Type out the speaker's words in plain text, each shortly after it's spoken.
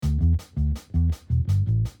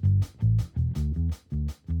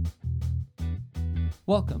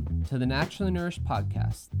Welcome to the Naturally Nourished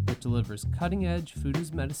podcast that delivers cutting-edge food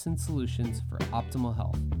as medicine solutions for optimal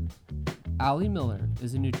health. Ali Miller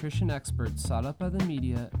is a nutrition expert sought out by the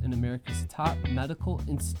media and America's top medical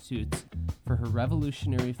institutes for her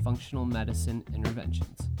revolutionary functional medicine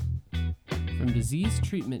interventions. From disease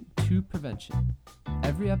treatment to prevention,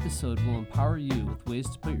 every episode will empower you with ways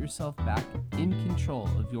to put yourself back in control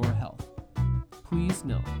of your health. Please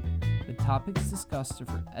note, the topics discussed are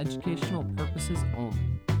for educational purposes only.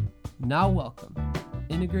 Now welcome,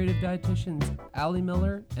 integrative dietitians Ali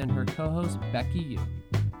Miller and her co-host Becky Yu.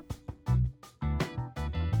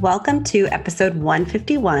 Welcome to episode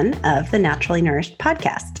 151 of the Naturally Nourished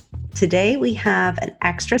podcast. Today we have an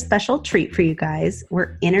extra special treat for you guys.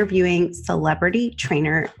 We're interviewing celebrity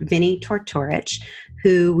trainer Vinny Tortorich,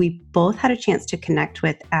 who we both had a chance to connect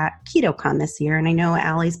with at KetoCon this year. And I know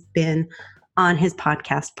Ali's been on his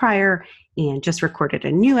podcast prior and just recorded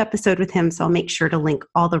a new episode with him. So I'll make sure to link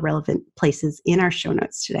all the relevant places in our show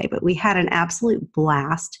notes today. But we had an absolute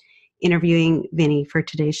blast interviewing Vinny for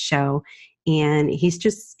today's show. And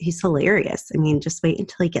he's hilarious. I mean, just wait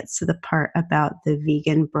until he gets to the part about the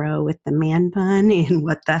vegan bro with the man bun and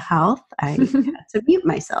what the health. I had to mute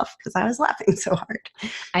myself because I was laughing so hard.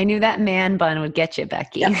 I knew that man bun would get you,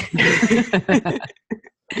 Becky. Yep.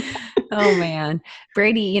 Oh man.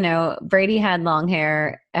 Brady had long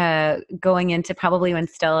hair going into probably when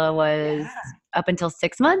Stella was up until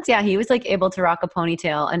 6 months. Yeah, he was like able to rock a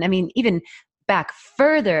ponytail. And I mean, even back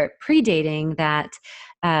further, predating that,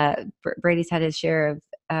 Brady's had his share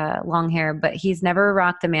of long hair, but he's never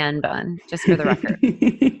rocked a man bun, just for the record.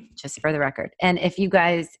 Just for the record. And if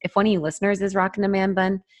one of you listeners is rocking a man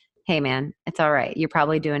bun, hey man, it's all right. You're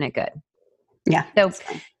probably doing it good. Yeah. So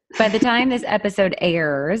by the time this episode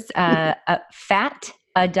airs, Fat,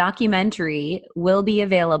 a documentary, will be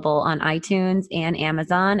available on iTunes and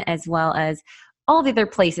Amazon, as well as all the other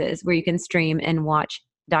places where you can stream and watch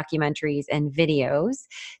documentaries and videos.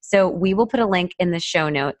 So we will put a link in the show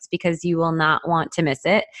notes because you will not want to miss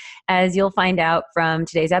it. As you'll find out from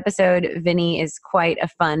today's episode, Vinny is quite a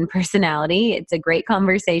fun personality. It's a great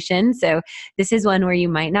conversation. So this is one where you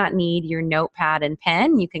might not need your notepad and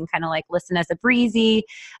pen. You can kind of like listen as a breezy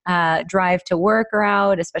drive to work or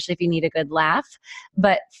out, especially if you need a good laugh.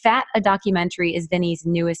 But Fat, a documentary is Vinny's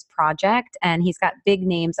newest project, and he's got big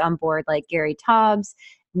names on board like Gary Taubes,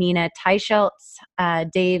 Nina Teicholz,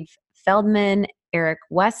 Dave Feldman, Eric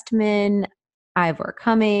Westman, Ivor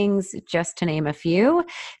Cummings, just to name a few.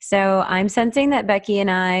 So I'm sensing that Becky and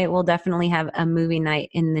I will definitely have a movie night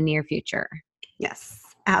in the near future. Yes,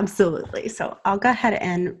 absolutely. So I'll go ahead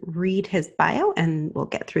and read his bio and we'll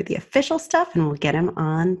get through the official stuff and we'll get him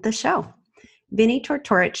on the show. Vinny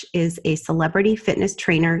Tortorich is a celebrity fitness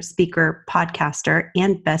trainer, speaker, podcaster,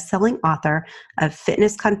 and best-selling author of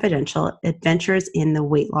Fitness Confidential: Adventures in the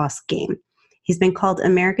Weight Loss Game. He's been called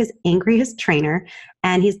America's angriest trainer,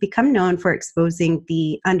 and he's become known for exposing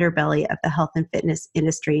the underbelly of the health and fitness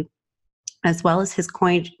industry, as well as his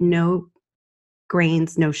coined no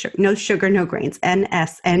sugar, no grains,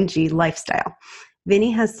 NSNG lifestyle.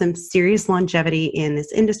 Vinny has some serious longevity in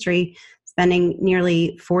this industry, spending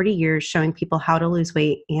nearly 40 years showing people how to lose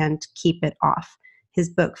weight and keep it off. His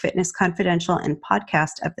book, Fitness Confidential, and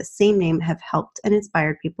podcast of the same name have helped and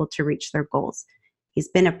inspired people to reach their goals. He's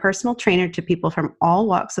been a personal trainer to people from all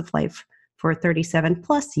walks of life for 37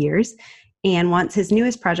 plus years and wants his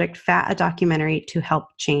newest project, Fat, a documentary, to help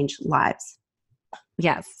change lives.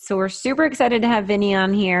 Yes. So we're super excited to have Vinny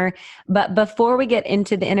on here. But before we get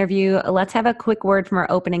into the interview, let's have a quick word from our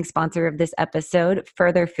opening sponsor of this episode,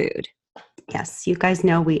 Further Food. Yes, you guys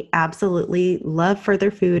know we absolutely love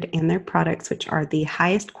Further Food and their products, which are the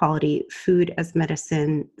highest quality food as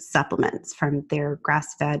medicine supplements, from their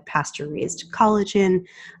grass-fed, pasture-raised collagen,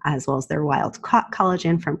 as well as their wild caught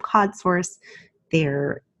collagen from Cod Source,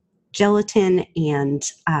 their gelatin, and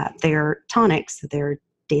their tonics, their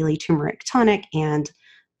daily turmeric tonic and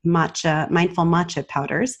mindful matcha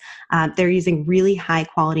powders. They're using really high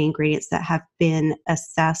quality ingredients that have been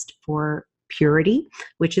assessed for purity,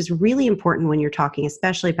 which is really important when you're talking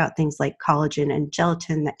especially about things like collagen and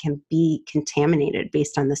gelatin that can be contaminated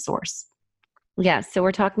based on the source. Yes. So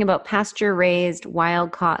we're talking about pasture-raised,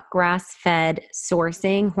 wild-caught, grass-fed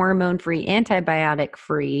sourcing, hormone-free,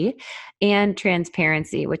 antibiotic-free, and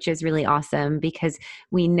transparency, which is really awesome because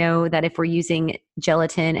we know that if we're using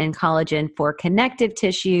gelatin and collagen for connective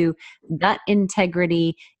tissue, gut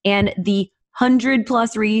integrity, and the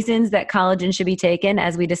 100+ reasons that collagen should be taken,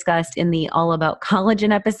 as we discussed in the All About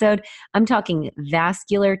Collagen episode. I'm talking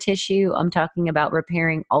vascular tissue. I'm talking about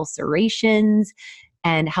repairing ulcerations,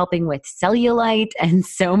 and helping with cellulite and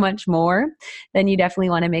so much more, then you definitely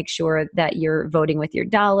want to make sure that you're voting with your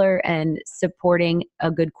dollar and supporting a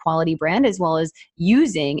good quality brand, as well as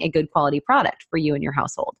using a good quality product for you and your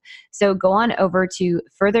household. So go on over to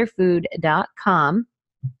furtherfood.com.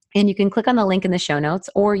 And you can click on the link in the show notes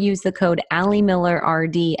or use the code Allie Miller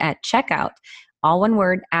RD at checkout. All one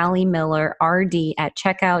word, Allie Miller RD at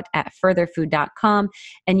checkout at furtherfood.com.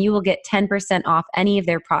 And you will get 10% off any of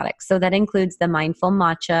their products. So that includes the Mindful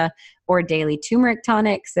Matcha or Daily Turmeric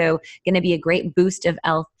Tonic. So going to be a great boost of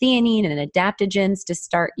L-theanine and adaptogens to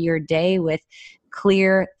start your day with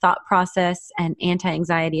clear thought process and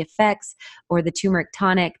anti-anxiety effects, or the turmeric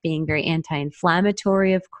tonic being very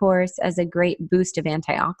anti-inflammatory, of course, as a great boost of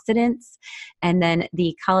antioxidants. And then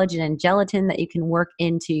the collagen and gelatin that you can work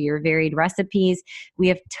into your varied recipes. We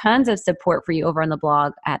have tons of support for you over on the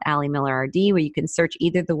blog at Allie Miller RD, where you can search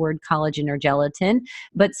either the word collagen or gelatin,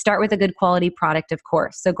 but start with a good quality product, of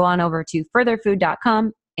course. So go on over to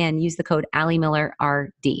furtherfood.com and use the code Allie Miller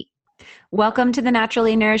RD. Welcome to the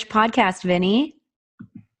Naturally Nourished podcast, Vinny.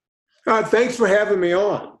 Thanks for having me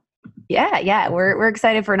on. Yeah. We're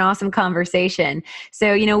excited for an awesome conversation.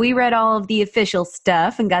 So, we read all of the official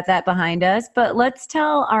stuff and got that behind us, but let's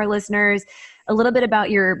tell our listeners a little bit about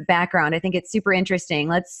your background. I think it's super interesting.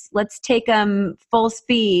 Let's take full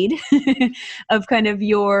speed of kind of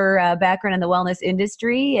your background in the wellness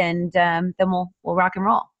industry, and then we'll rock and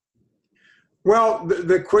roll. Well,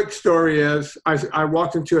 the quick story is I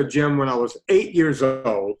walked into a gym when I was 8 years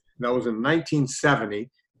old. That was in 1970.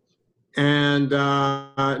 And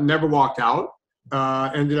never walked out.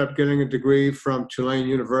 Ended up getting a degree from Tulane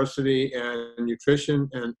University in nutrition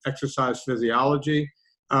and exercise physiology,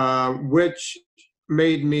 which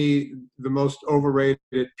made me the most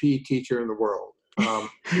overrated PE teacher in the world.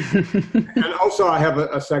 And also I have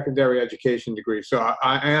a secondary education degree. So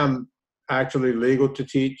I am actually legal to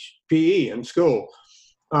teach PE in school,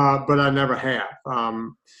 but I never have.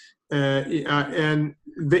 And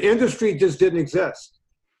the industry just didn't exist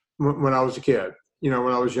when I was a kid, when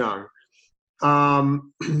I was young.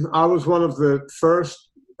 I was one of the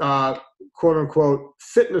first, quote unquote,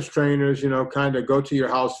 fitness trainers, kind of go to your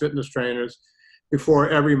house fitness trainers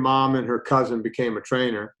before every mom and her cousin became a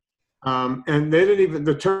trainer. And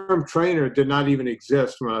the term trainer did not even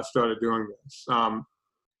exist when I started doing this.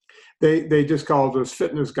 They just called us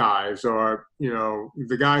fitness guys, or,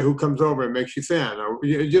 the guy who comes over and makes you thin, or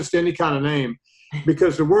just any kind of name.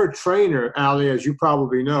 Because the word trainer, Allie, as you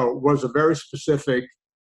probably know, was a very specific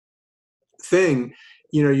thing.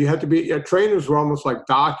 You had to be, trainers were almost like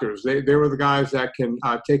doctors. They were the guys that can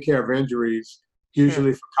take care of injuries,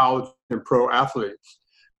 usually for college and pro athletes,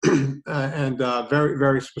 and very,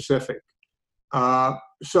 very specific.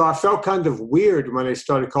 So I felt kind of weird when they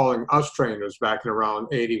started calling us trainers back in around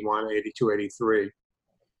 81, 82, 83.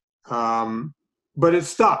 But it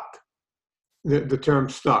stuck. The term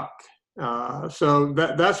stuck. So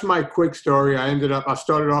that's my quick story. I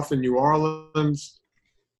started off in New Orleans,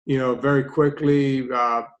 very quickly.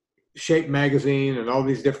 Shape Magazine and all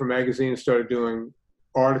these different magazines started doing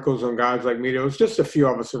articles on guys like me. There was just a few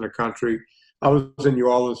of us in the country. I was in New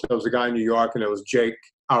Orleans. There was a guy in New York, and there was Jake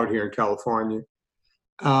out here in California.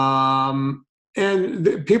 And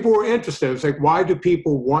people were interested. It's like, why do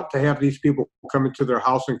people want to have these people come into their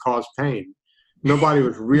house and cause pain? Nobody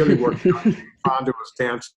was really working on it. Fonda was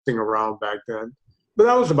dancing around back then. But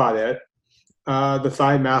that was about it. The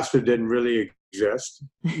Thigh Master didn't really exist.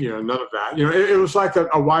 None of that. It was like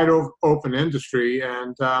a wide open industry.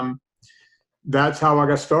 And that's how I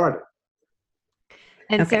got started.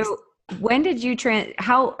 And so when did you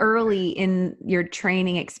how early in your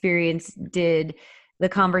training experience did the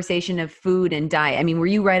conversation of food and diet? I mean, were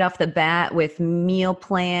you right off the bat with meal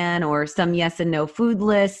plan or some yes and no food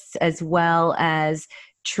lists, as well as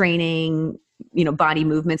training, body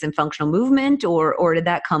movements and functional movement, or did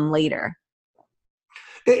that come later?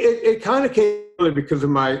 It kind of came early because of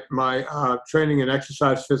my training in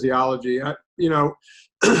exercise physiology. I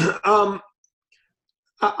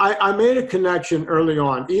made a connection early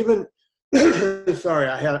on. Even sorry,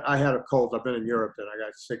 I had a cold. I've been in Europe and I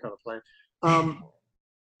got sick on a plane.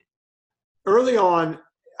 Early on,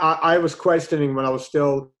 I was questioning when I was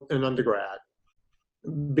still an undergrad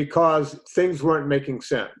because things weren't making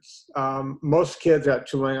sense. Most kids at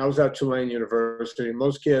Tulane, I was at Tulane University,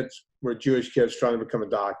 most kids were Jewish kids trying to become a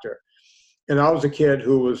doctor. And I was a kid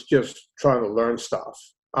who was just trying to learn stuff.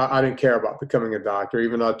 I didn't care about becoming a doctor,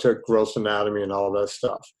 even though I took gross anatomy and all that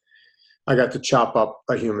stuff. I got to chop up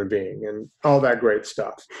a human being and all that great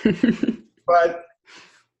stuff. But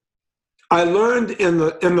I learned in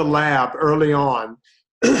the lab early on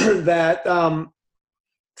that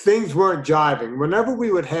things weren't jiving. Whenever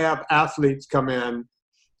we would have athletes come in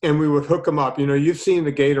and we would hook them up, you've seen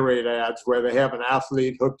the Gatorade ads where they have an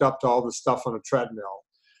athlete hooked up to all the stuff on a treadmill,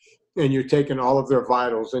 and you're taking all of their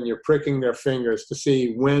vitals and you're pricking their fingers to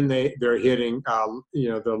see when they're hitting,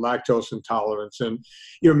 their lactose intolerance, and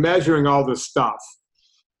you're measuring all this stuff.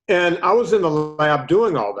 And I was in the lab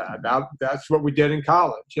doing all that. That's what we did in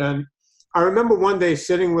college. And I remember one day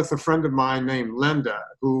sitting with a friend of mine named Linda,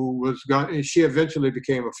 she eventually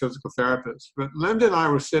became a physical therapist. But Linda and I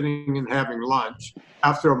were sitting and having lunch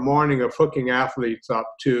after a morning of hooking athletes up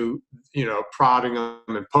to, prodding them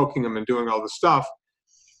and poking them and doing all the stuff.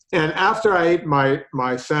 And after I ate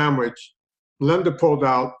my sandwich, Linda pulled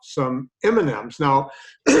out some M&Ms. Now,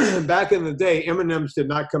 back in the day, M&Ms did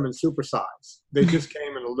not come in supersize. They just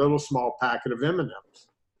came in a little small packet of M&Ms.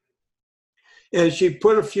 And she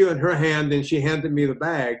put a few in her hand, and she handed me the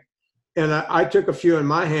bag. And I took a few in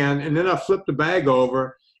my hand, and then I flipped the bag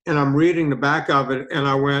over, and I'm reading the back of it, and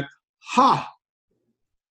I went, ha.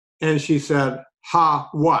 And she said, ha,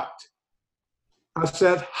 what? I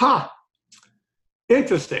said, ha,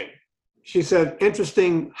 interesting. She said,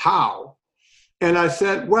 interesting how? And I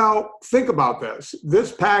said, well, think about this.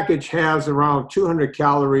 This package has around 200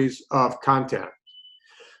 calories of content.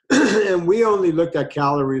 And we only looked at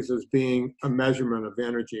calories as being a measurement of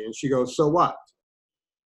energy. And she goes, so what?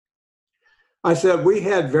 I said, we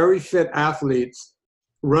had very fit athletes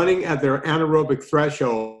running at their anaerobic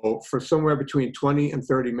threshold for somewhere between 20 and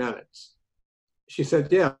 30 minutes. She said,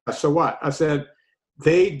 yeah, so what? I said,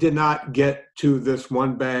 they did not get to this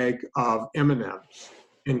one bag of M&Ms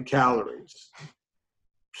in calories.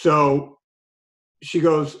 So she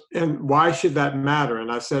goes, and why should that matter?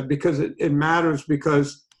 And I said, because it matters,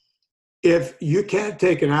 because if you can't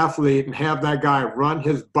take an athlete and have that guy run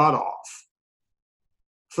his butt off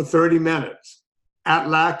for 30 minutes at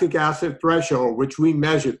lactic acid threshold, which we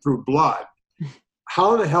measured through blood,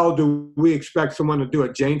 how the hell do we expect someone to do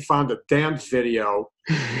a Jane Fonda dance video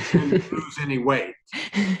and lose any weight?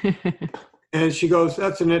 And she goes,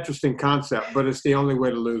 that's an interesting concept, but it's the only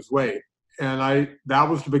way to lose weight. And that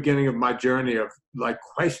was the beginning of my journey of like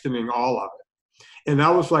questioning all of it. And that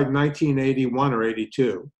was like 1981 or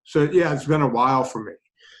 82. So yeah, it's been a while for me.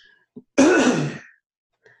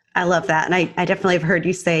 I love that. And I definitely have heard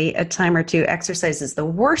you say a time or two, exercise is the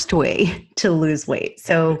worst way to lose weight.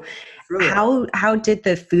 So really? How did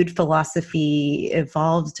the food philosophy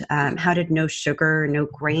evolve? How did no sugar, no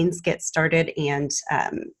grains get started? And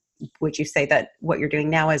would you say that what you're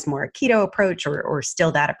doing now is more a keto approach or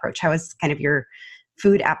still that approach? How has kind of your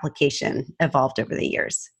food application evolved over the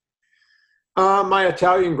years? My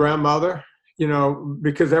Italian grandmother,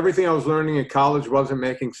 because everything I was learning in college wasn't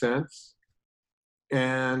making sense.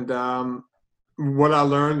 And what I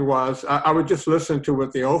learned was I would just listen to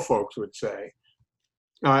what the old folks would say.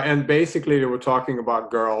 And basically they were talking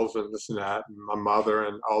about girls and this and that, and my mother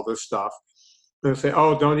and all this stuff. They'd say,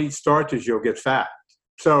 oh, don't eat starches, you'll get fat.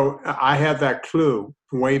 So I had that clue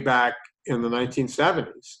way back in the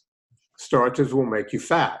 1970s. Starches will make you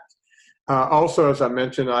fat. Also, as I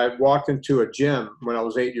mentioned, I walked into a gym when I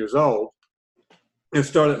was 8 years old and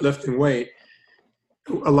started lifting weight,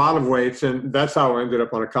 a lot of weights, and that's how I ended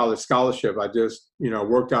up on a college scholarship. I just,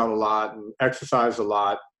 worked out a lot and exercised a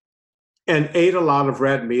lot and ate a lot of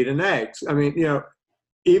red meat and eggs. I mean,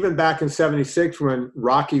 even back in 76 when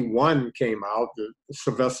Rocky I came out, the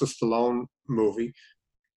Sylvester Stallone movie,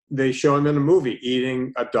 they show him in a movie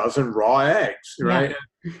eating a dozen raw eggs, right?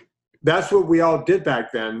 Yeah. That's what we all did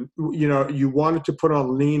back then. You wanted to put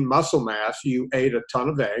on lean muscle mass. You ate a ton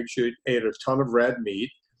of eggs. You ate a ton of red meat.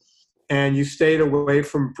 And you stayed away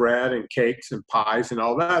from bread and cakes and pies and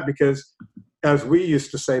all that because, as we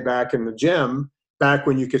used to say back in the gym, back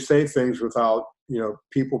when you could say things without,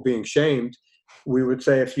 people being shamed, we would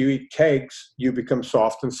say if you eat cakes, you become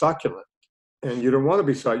soft and succulent. And you don't want to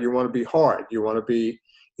be soft. You want to be hard. You want to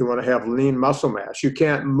have lean muscle mass. You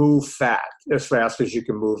can't move fat as fast as you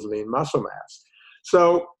can move lean muscle mass.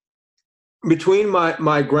 So between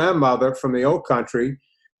my grandmother from the old country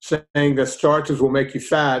saying that starches will make you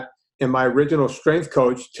fat and my original strength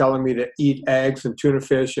coach telling me to eat eggs and tuna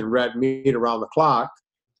fish and red meat around the clock,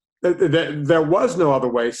 there was no other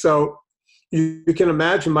way. So you can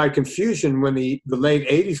imagine my confusion when the late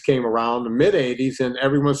 80s came around, the mid 80s, and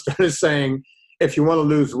everyone started saying, if you want to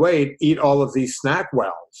lose weight, eat all of these snack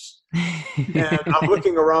wells. And I'm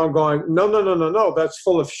looking around going, no, that's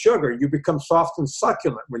full of sugar. You become soft and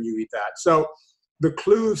succulent when you eat that. So the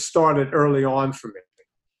clues started early on for me.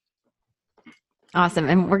 Awesome.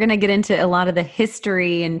 And we're going to get into a lot of the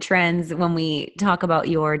history and trends when we talk about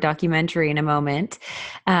your documentary in a moment.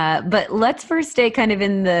 But let's first stay kind of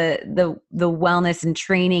in the wellness and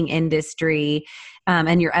training industry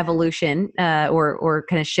and your evolution or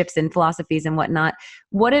kind of shifts in philosophies and whatnot.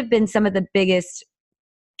 What have been some of the biggest,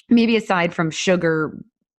 maybe aside from sugar,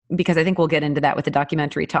 because I think we'll get into that with the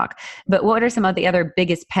documentary talk, but what are some of the other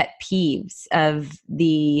biggest pet peeves of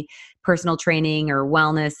the personal training or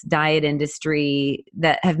wellness diet industry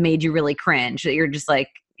that have made you really cringe, that you're just like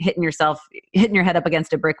hitting your head up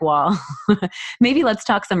against a brick wall? Maybe let's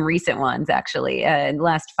talk some recent ones, actually, in the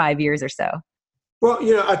last 5 years or so. Well,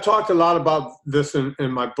 I talked a lot about this in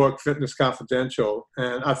my book, Fitness Confidential,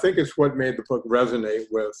 and I think it's what made the book resonate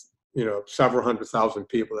with, several 100,000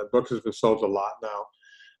 people. That book has been sold a lot now.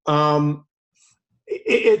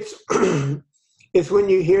 It's it's when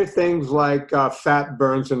you hear things like fat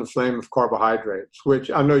burns in the flame of carbohydrates,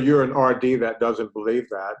 which I know you're an RD that doesn't believe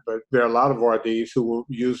that, but there are a lot of RDs who will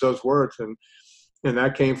use those words. And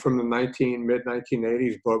that came from the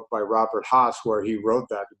mid-1980s book by Robert Haas, where he wrote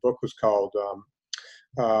that. The book was called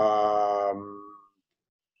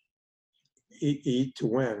Eat to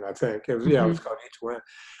Win, I think. It was called Eat to Win.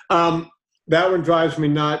 That one drives me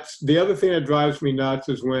nuts. The other thing that drives me nuts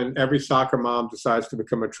is when every soccer mom decides to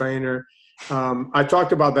become a trainer. I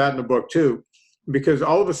talked about that in the book too, because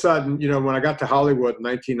all of a sudden, when I got to Hollywood in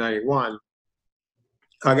 1991,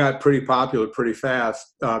 I got pretty popular pretty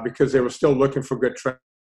fast because they were still looking for good trainers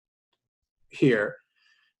here.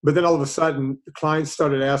 But then all of a sudden, the clients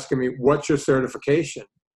started asking me, "What's your certification?"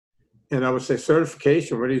 And I would say,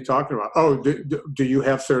 "Certification? What are you talking about?" "Oh, do you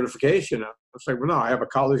have certification?" I was like, "Well, no, I have a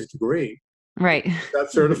college degree." Right. Does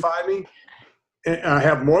that certify me? And I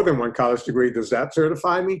have more than one college degree. Does that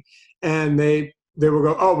certify me? And they will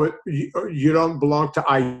go, "Oh, but you don't belong to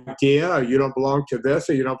IDEA, or you don't belong to this,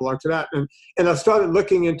 or you don't belong to that." And I started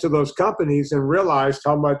looking into those companies and realized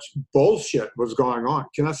how much bullshit was going on.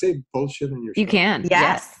 Can I say bullshit in your show? You can.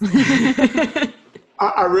 Yes.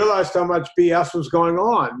 I realized how much BS was going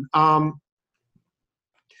on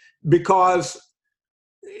because,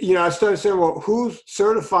 I started saying, well, who's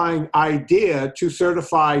certifying IDEA to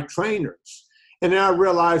certify trainers? And then I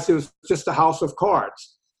realized it was just a house of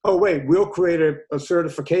cards. Oh, wait, we'll create a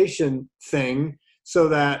certification thing so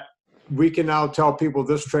that we can now tell people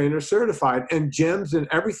this trainer is certified. And gyms and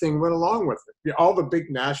everything went along with it. All the big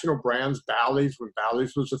national brands, Bally's, when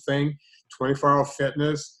Bally's was a thing, 24-Hour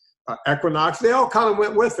Fitness, Equinox, they all kind of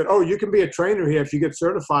went with it. Oh, you can be a trainer here if you get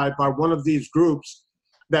certified by one of these groups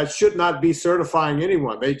that should not be certifying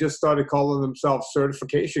anyone. They just started calling themselves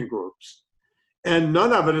certification groups. And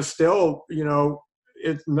none of it is still,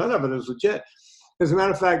 none of it is legit. As a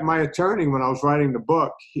matter of fact, my attorney, when I was writing the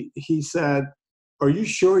book, he said, "Are you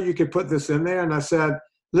sure you could put this in there?" And I said,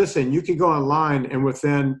 "Listen, you can go online and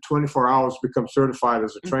within 24 hours become certified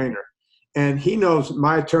as a trainer." And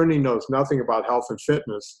my attorney knows nothing about health and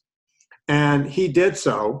fitness. And he did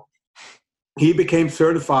so. He became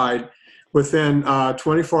certified within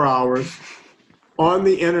 24 hours on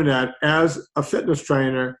the internet as a fitness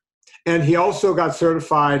trainer. And he also got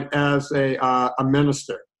certified as a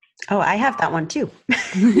minister. Oh, I have that one too.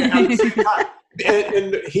 And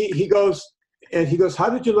he goes, "How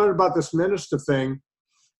did you learn about this minister thing?"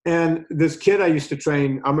 And this kid I used to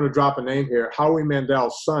train, I'm going to drop a name here, Howie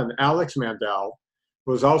Mandel's son, Alex Mandel,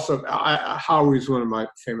 was also, Howie's one of my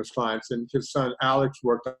famous clients, and his son Alex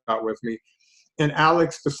worked out with me. And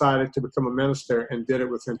Alex decided to become a minister and did it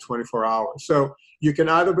within 24 hours. So you can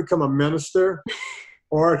either become a minister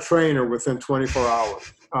or a trainer within 24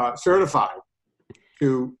 hours, certified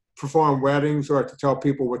to perform weddings or to tell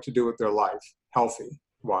people what to do with their life,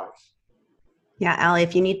 healthy-wise. Yeah, Allie,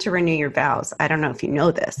 if you need to renew your vows, I don't know if you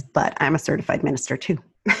know this, but I'm a certified minister too.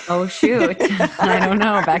 Oh, shoot. I don't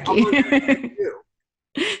know, Becky.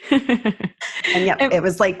 And yeah, it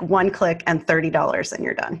was like one click and $30 and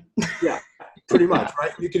you're done. Yeah, pretty much,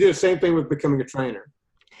 right? You could do the same thing with becoming a trainer.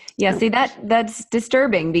 Yeah, see that's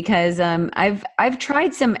disturbing because I've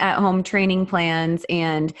tried some at-home training plans,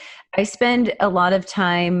 and I spend a lot of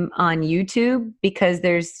time on YouTube because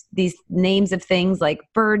there's these names of things like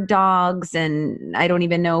bird dogs, and I don't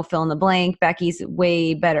even know, fill in the blank. Becky's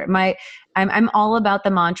way better. I'm all about the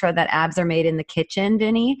mantra that abs are made in the kitchen,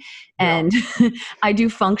 Vinny. And yeah. I do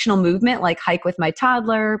functional movement like hike with my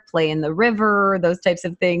toddler, play in the river, those types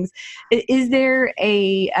of things. Is that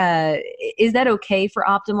okay for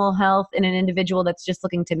optimal health in an individual that's just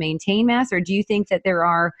looking to maintain mass? Or do you think that there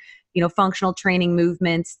are, functional training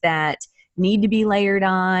movements that need to be layered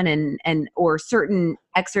on or certain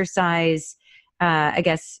exercise,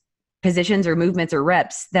 positions or movements or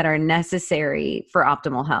reps that are necessary for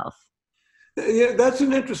optimal health? Yeah, that's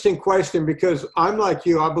an interesting question because I'm like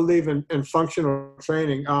you. I believe in functional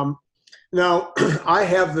training. Now, I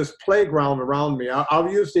have this playground around me. I'll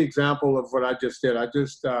use the example of what I just did. I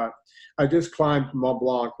just climbed Mont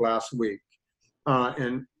Blanc last week,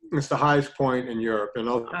 and it's the highest point in Europe and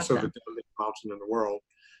also Awesome. the deadliest mountain in the world.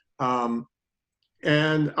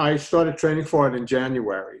 And I started training for it in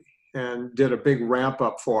January and did a big ramp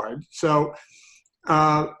up for it. So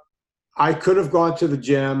I could have gone to the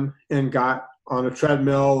gym and got on a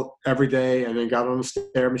treadmill every day and then got on a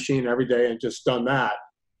stair machine every day and just done that.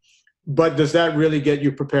 But does that really get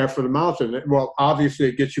you prepared for the mountain? Well, obviously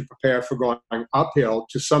it gets you prepared for going uphill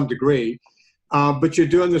to some degree, but you're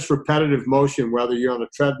doing this repetitive motion, whether you're on a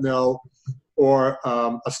treadmill or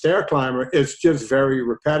a stair climber, it's just very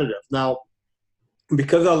repetitive. Now,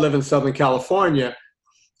 because I live in Southern California,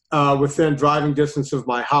 within driving distance of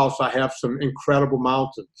my house, I have some incredible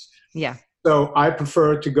mountains. Yeah. So I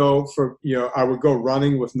prefer to go for, I would go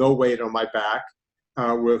running with no weight on my back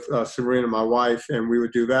with Serena, my wife, and we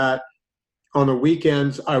would do that. On the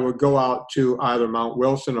weekends, I would go out to either Mount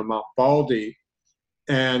Wilson or Mount Baldy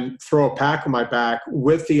and throw a pack on my back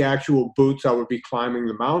with the actual boots I would be climbing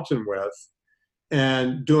the mountain with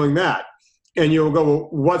and doing that. And you'll go, well,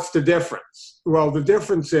 what's the difference? Well, the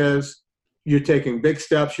difference is you're taking big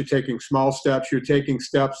steps, you're taking small steps, you're taking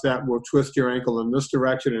steps that will twist your ankle in this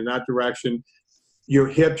direction and that direction. Your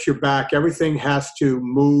hips, your back, everything has to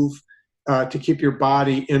move to keep your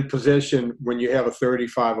body in position when you have a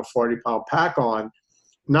 35 or 40-pound pack on.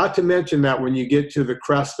 Not to mention that when you get to the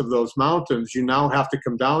crest of those mountains, you now have to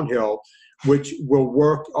come downhill, which will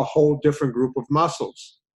work a whole different group of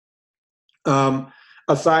muscles.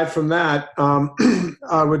 Aside from that,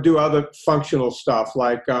 I would do other functional stuff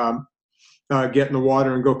like get in the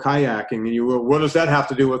water and go kayaking. And you will, what does that have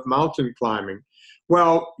to do with mountain climbing?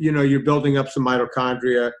 Well, you're building up some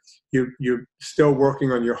mitochondria. You're still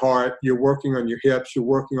working on your heart. You're working on your hips. You're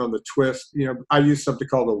working on the twist. I use something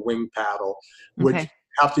called a wing paddle, which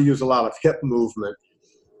have to use a lot of hip movement.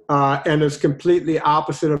 And it's completely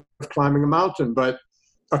opposite of climbing a mountain. But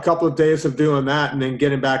a couple of days of doing that and then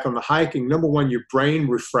getting back on the hiking, number one, your brain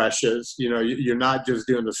refreshes. You're not just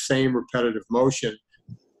doing the same repetitive motion,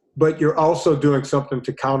 but you're also doing something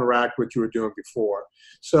to counteract what you were doing before.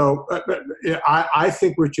 So I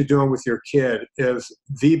think what you're doing with your kid is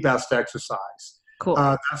the best exercise. Cool.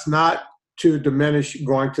 That's not to diminish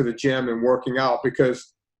going to the gym and working out,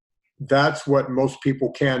 because that's what most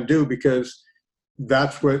people can do, because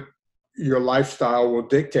that's what your lifestyle will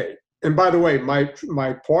dictate. And by the way,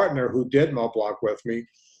 my partner who did Mont Blanc with me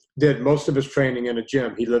did most of his training in a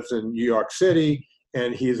gym. He lives in New York City,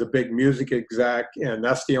 and he's a big music exec, and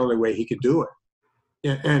that's the only way he could do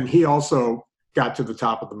it. And he also got to the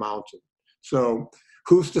top of the mountain. So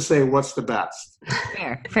who's to say what's the best?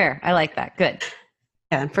 Fair. I like that. Good.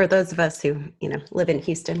 Yeah, and for those of us who, live in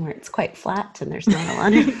Houston where it's quite flat and there's not a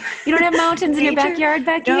lot of You don't have mountains in your backyard,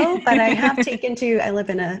 Becky? No, but I have I live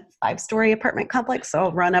in a 5-story apartment complex, so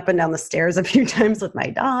I'll run up and down the stairs a few times with my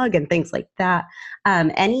dog and things like that.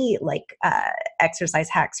 Any exercise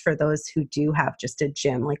hacks for those who do have just a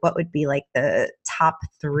gym? Like what would be like the top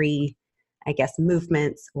 3, I guess,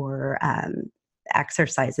 movements or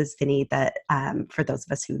exercises, Vinny, that for those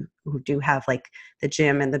of us who do have like the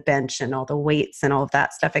gym and the bench and all the weights and all of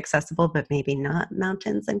that stuff accessible, but maybe not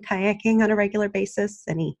mountains and kayaking on a regular basis?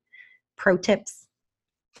 Any pro tips?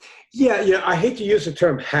 Yeah. I hate to use the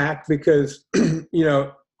term hack because, people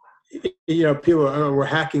are, we're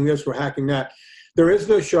hacking this, we're hacking that. There is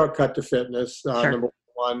no shortcut to fitness, Sure. Number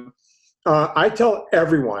one. I tell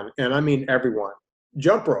everyone, and I mean everyone,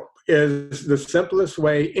 jump rope is the simplest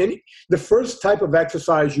way. The first type of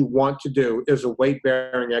exercise you want to do is a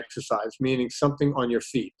weight-bearing exercise, meaning something on your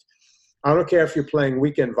feet. I don't care if you're playing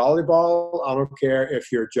weekend volleyball. I don't care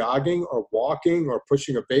if you're jogging or walking or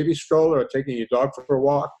pushing a baby stroller or taking your dog for a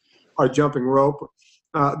walk or jumping rope.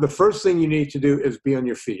 The first thing you need to do is be on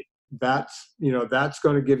your feet. That's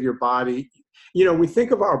going to give your body, we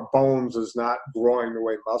think of our bones as not growing the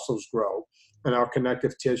way muscles grow and our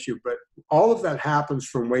connective tissue, but all of that happens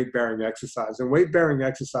from weight-bearing exercise. And weight-bearing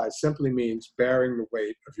exercise simply means bearing the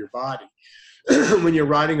weight of your body. When you're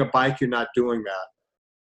riding a bike, you're not doing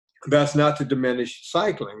that. That's not to diminish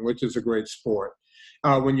cycling, which is a great sport.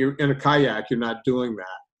 When you're in a kayak, you're not doing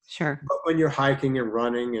that. Sure. But when you're hiking and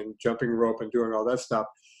running and jumping rope and doing all that stuff,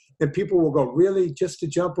 and people will go, really, just to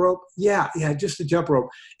jump rope? Yeah, just to jump rope.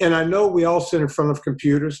 And I know we all sit in front of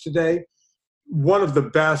computers today. One of the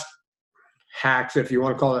best hacks, if you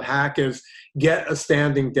want to call it hack, is get a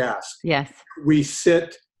standing desk. Yes.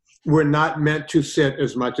 We're not meant to sit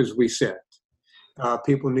as much as we sit.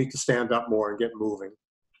 People need to stand up more and get moving.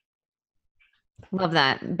 Love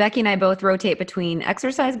that. Becky and I both rotate between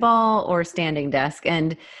exercise ball or standing desk.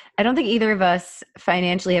 And I don't think either of us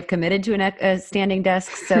financially have committed to a standing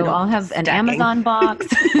desk. So I'll have an Amazon box,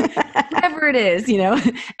 whatever it is,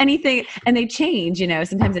 anything. And they change,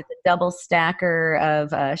 sometimes it's a double stacker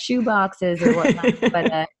of shoe boxes or whatnot.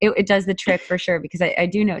 But it does the trick for sure, because I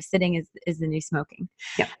do know sitting is the new smoking.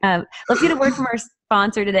 Yeah. Let's get a word from our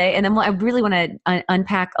sponsor today, and then I really want to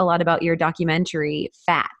unpack a lot about your documentary,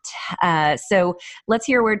 Fat. So let's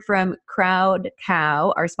hear a word from Crowd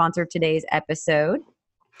Cow, our sponsor of today's episode.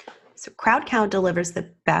 So Crowd Cow delivers the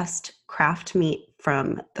best craft meat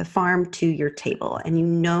from the farm to your table, and you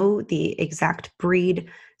know the exact breed,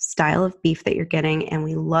 style of beef that you're getting, and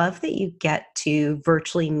we love that you get to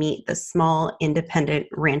virtually meet the small independent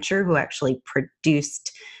rancher who actually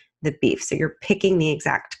produced the beef. So you're picking the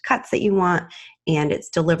exact cuts that you want, and it's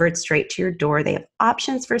delivered straight to your door. They have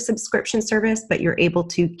options for subscription service, but you're able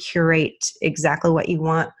to curate exactly what you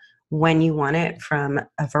want when you want it from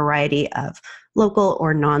a variety of local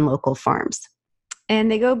or non-local farms. And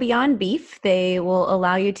they go beyond beef. They will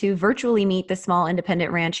allow you to virtually meet the small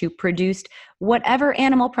independent ranch who produced whatever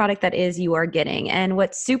animal product that is you are getting. And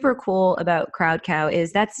what's super cool about Crowd Cow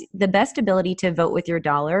is that's the best ability to vote with your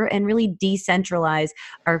dollar and really decentralize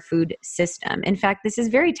our food system. In fact, this is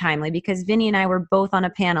very timely because Vinny and I were both on a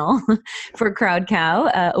panel for Crowd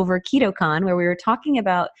Cow over KetoCon, where we were talking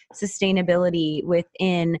about sustainability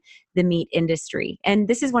within the meat industry. And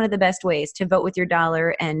this is one of the best ways to vote with your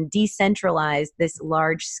dollar and decentralize this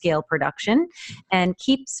large scale production and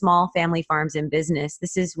keep small family farms in business.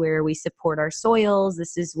 This is where we support our soils.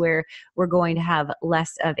 This is where we're going to have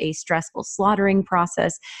less of a stressful slaughtering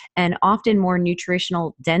process and often more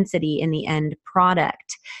nutritional density in the end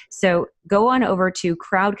product. So go on over to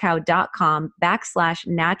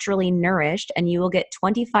crowdcow.com/naturally nourished, and you will get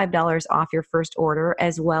 $25 off your first order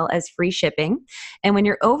as well as free shipping. And when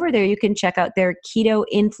you're over there, you can check out their Keto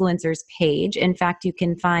Influencers page. In fact, you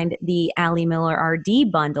can find the Allie Miller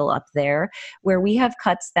RD bundle up there, where we have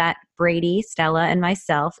cuts that Brady, Stella, and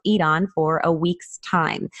myself eat on for a week's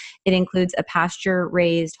time. It includes a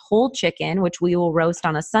pasture-raised whole chicken, which we will roast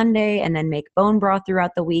on a Sunday and then make bone broth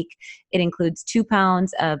throughout the week. It includes 2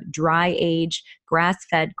 pounds of dry-aged,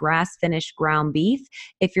 grass-fed, grass-finished ground beef.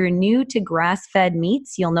 If you're new to grass-fed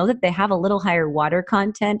meats, you'll know that they have a little higher water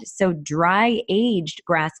content, so dry-aged,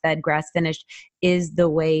 grass-fed, grass-finished is the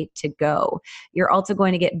way to go. You're also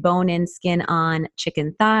going to get bone-in, skin-on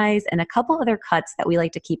chicken thighs and a couple other cuts that we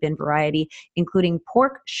like to keep in variety, including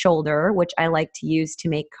pork shoulder, which I like to use to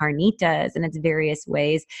make carnitas in its various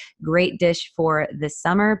ways. Great dish for the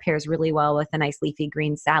summer, pairs really well with a nice leafy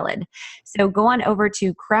green salad. So go on over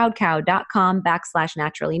to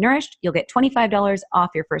crowdcow.com/naturally nourished. You'll get $25 off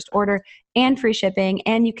your first order and free shipping,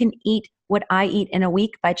 and you can eat what I eat in a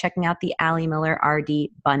week by checking out the Allie Miller RD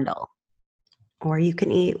bundle. Or you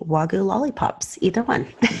can eat Wagyu lollipops, either one.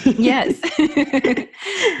 Yes.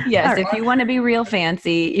 Yes. Right. If you want to be real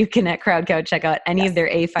fancy, you can at Crowd Cow check out any of their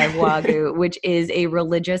A5 Wagyu, which is a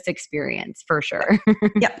religious experience for sure.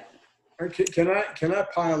 Yep. Can I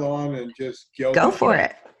pile on and just go for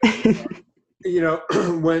it? When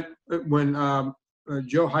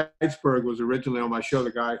Joe Heitzberg was originally on my show,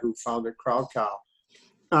 the guy who founded Crowd Cow,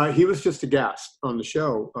 he was just a guest on the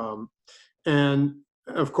show, and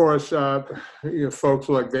of course, folks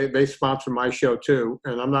like they sponsor my show too,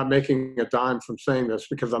 and I'm not making a dime from saying this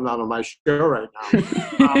because I'm not on my show right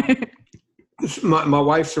now. My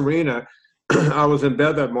wife Serena, I was in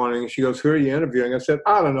bed that morning, and she goes, "Who are you interviewing?" I said,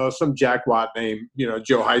 "I don't know, some jackwad named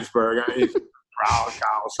Joe Heitzberg. He's Crowd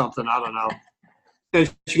Cow or something. I don't know."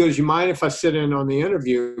 And she goes, "You mind if I sit in on the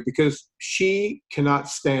interview?" Because she cannot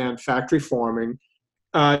stand factory farming.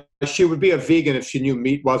 She would be a vegan if she knew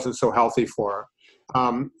meat wasn't so healthy for her.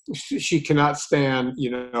 She cannot stand,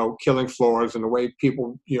 killing floors and the way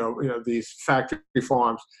people, these factory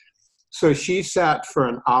farms. So she sat for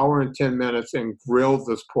an hour and 10 minutes and grilled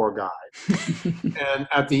this poor guy. And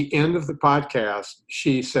at the end of the podcast,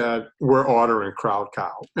 she said, "We're ordering Crowd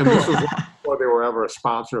Cow." And this was before they were ever a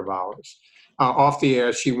sponsor of ours. Off the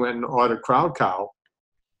air, she went and ordered Crowd Cow.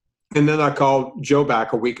 And then I called Joe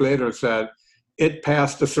back a week later and said, "It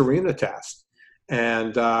passed the Serena test."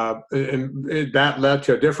 And that led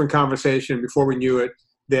to a different conversation. Before we knew it,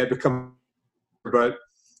 they had become, but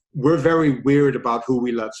we're very weird about who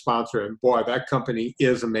we let sponsor. And boy, that company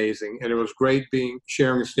is amazing. And it was great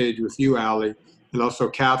sharing a stage with you, Allie, and also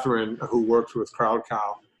Catherine, who works with Crowd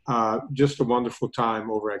Cow. Just a wonderful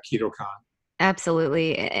time over at KetoCon.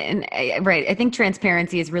 Absolutely. And right. I think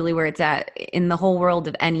transparency is really where it's at in the whole world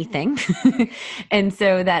of anything. And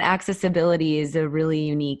so that accessibility is a really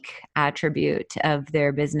unique attribute of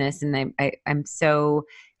their business. And I'm so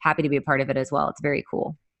happy to be a part of it as well. It's very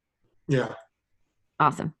cool. Yeah.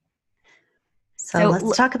 Awesome. So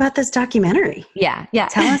let's talk about this documentary. Yeah.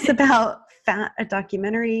 Tell us about Fat, a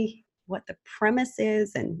documentary, what the premise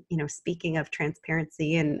is, and, speaking of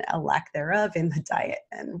transparency and a lack thereof in the diet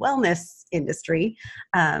and wellness industry,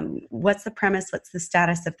 what's the premise? What's the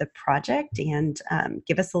status of the project? And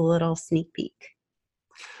give us a little sneak peek.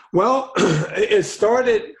 Well, it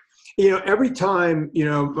started, every time,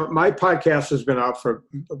 my podcast has been out for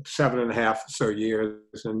 7.5 or so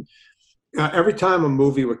years, and every time a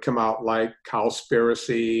movie would come out, like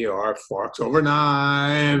Cowspiracy or Forks Over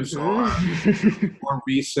Knives or more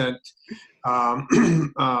recent,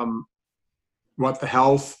 What the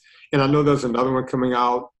Health, and I know there's another one coming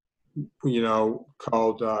out,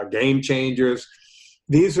 called Game Changers.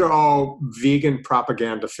 These are all vegan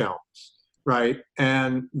propaganda films, right?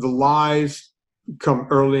 And the lies come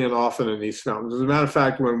early and often in these films. As a matter of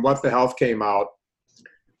fact, when What the Health came out,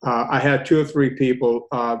 I had 2 or 3 people,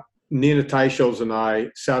 Nina Teicholz and I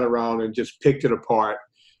sat around and just picked it apart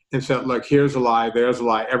and said, look, here's a lie, there's a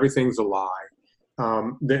lie, everything's a lie.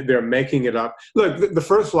 They're making it up. Look, the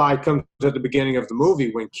first lie comes at the beginning of the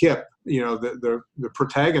movie when Kip, the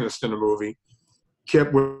protagonist in the movie,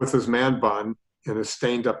 Kip with his man bun and his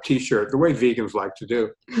stained up T-shirt, the way vegans like to do.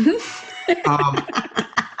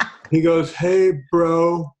 He goes, hey,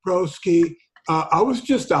 broski, I was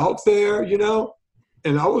just out there,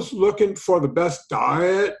 and I was looking for the best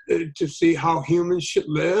diet to see how humans should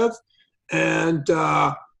live. And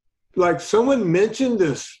someone mentioned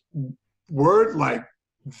this word like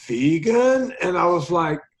vegan. And I was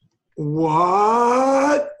like,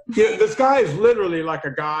 what? This guy is literally like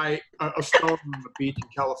a guy, a stone on the beach in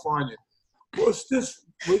California. What's this?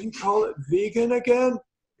 What do you call it? Vegan again?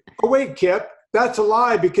 Oh, wait, Kip, that's a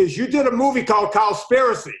lie because you did a movie called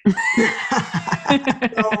Cowspiracy.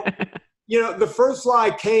 The first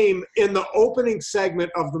lie came in the opening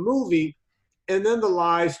segment of the movie, and then the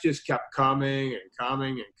lies just kept coming and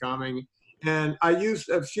coming and coming. And I used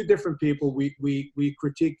a few different people. We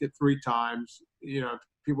critiqued it 3 times.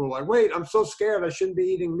 People were like, wait, I'm so scared. I shouldn't be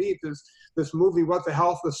eating meat. This movie, What the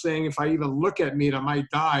Health, is saying if I even look at meat, I might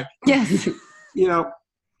die. Yes.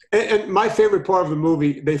 And my favorite part of the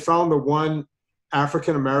movie, they found the one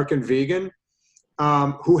African-American vegan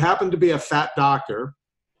who happened to be a fat doctor.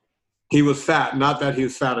 He was fat, not that he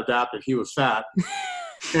was fat adapted. He was fat.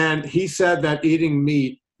 And he said that eating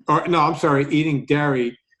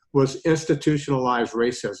dairy was institutionalized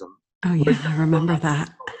racism. Oh, yeah, I remember that.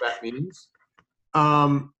 What that means.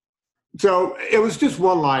 So it was just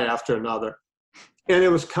one lie after another. And it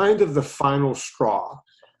was kind of the final straw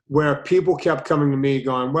where people kept coming to me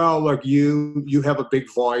going, well, look, you have a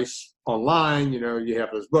big voice online. You have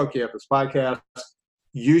this book, you have this podcast.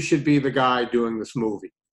 You should be the guy doing this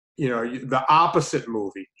movie. The opposite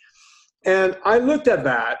movie. And I looked at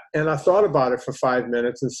that and I thought about it for 5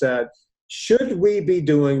 minutes and said, should we be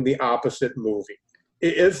doing the opposite movie?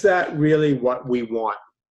 Is that really what we want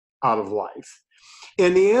out of life?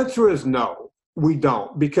 And the answer is no, we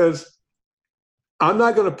don't, because I'm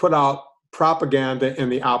not going to put out propaganda in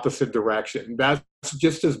the opposite direction. That's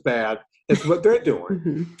just as bad as what they're doing.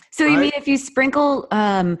 Mm-hmm. So you mean if you sprinkle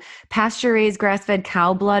pasture-raised grass-fed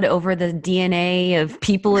cow blood over the DNA of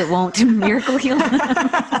people, it won't miracle heal them?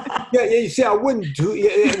 Yeah, you see, I wouldn't do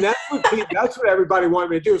it. And that's what everybody wanted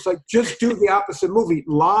me to do. It's like, just do the opposite movie.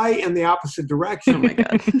 Lie in the opposite direction. Oh, my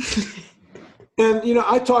God. And,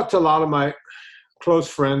 I talk to a lot of my close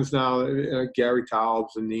friends now, Gary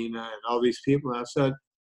Taubes and Nina and all these people, and I said,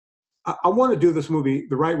 I want to do this movie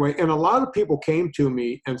the right way. And a lot of people came to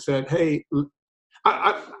me and said, hey,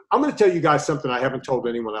 I'm going to tell you guys something I haven't told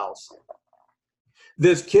anyone else.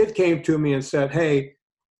 This kid came to me and said, hey,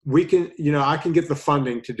 we can, I can get the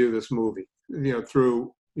funding to do this movie,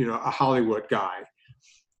 through, a Hollywood guy.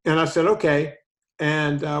 And I said, okay.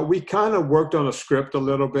 And we kind of worked on a script a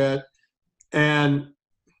little bit. And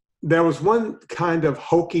there was one kind of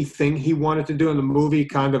hokey thing he wanted to do in the movie,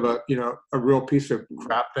 kind of a real piece of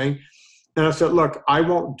crap thing. And I said, look, I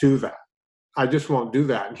won't do that. I just won't do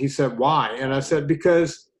that. And he said, why? And I said,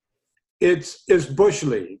 because it's Bush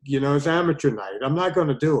League, it's amateur night. I'm not going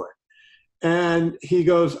to do it. And he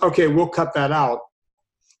goes, okay, we'll cut that out.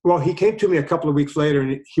 Well, he came to me a couple of weeks later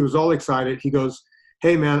and he was all excited. He goes,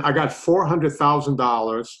 hey man, I got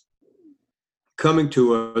 $400,000 coming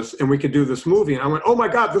to us and we could do this movie. And I went, oh my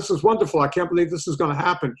God, this is wonderful. I can't believe this is going to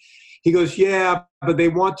happen. He goes, yeah, but they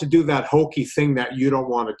want to do that hokey thing that you don't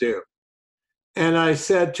want to do. And I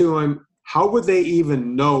said to him, how would they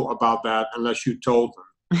even know about that unless you told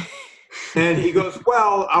them? And he goes,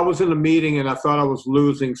 well, I was in a meeting and I thought I was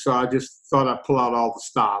losing, so I just thought I'd pull out all the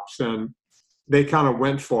stops. And they kind of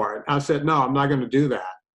went for it. I said, no, I'm not going to do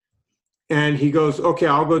that. And he goes, okay,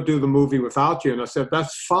 I'll go do the movie without you. And I said,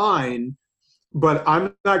 that's fine, but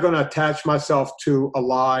I'm not going to attach myself to a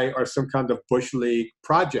lie or some kind of Bush League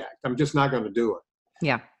project. I'm just not going to do it.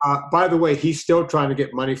 Yeah. By the way, he's still trying to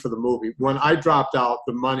get money for the movie. When I dropped out,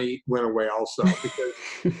 the money went away also, because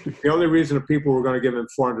the only reason that people were going to give him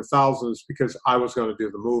 $400,000 is because I was going to do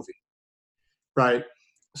the movie, right?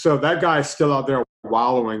 So that guy's still out there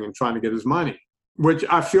wallowing and trying to get his money, which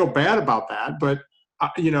I feel bad about that. But,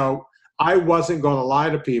 I wasn't going to lie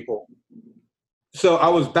to people. So I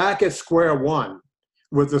was back at square one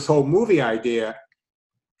with this whole movie idea.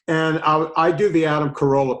 And I do the Adam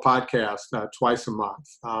Carolla podcast twice a month.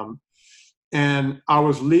 And I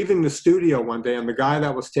was leaving the studio one day, and the guy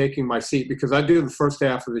that was taking my seat, because I do the first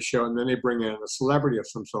half of the show, and then they bring in a celebrity of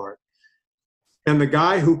some sort. And the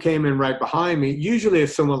guy who came in right behind me, usually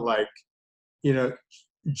is someone like,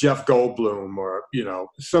 Jeff Goldblum or,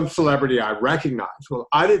 some celebrity I recognize. Well,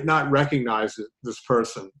 I did not recognize this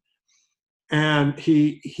person. And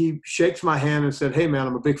he shakes my hand and said, hey, man,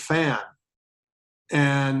 I'm a big fan.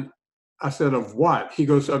 And I said, of what? He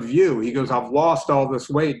goes, of you. He goes, I've lost all this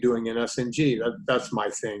weight doing an SNG. That's my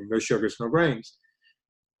thing. No sugars, no grains.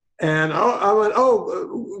 And I went,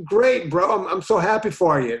 oh, great, bro. I'm so happy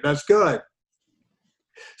for you. That's good.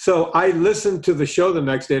 So I listened to the show the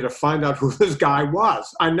next day to find out who this guy was.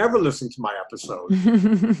 I never listened to my episode.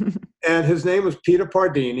 And his name was Peter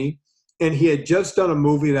Pardini. And he had just done a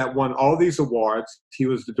movie that won all these awards. He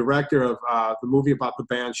was the director of the movie about the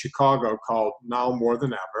band Chicago called Now More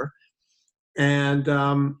Than Ever.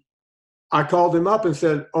 And I called him up and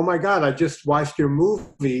said, oh, my God, I just watched your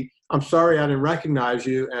movie. I'm sorry I didn't recognize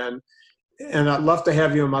you. And I'd love to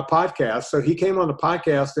have you on my podcast. So he came on the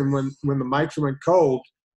podcast. And when the mics went cold,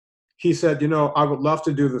 he said, I would love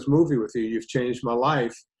to do this movie with you. You've changed my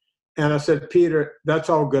life. And I said, Peter, that's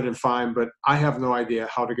all good and fine, but I have no idea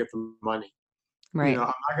how to get the money. Right. I'm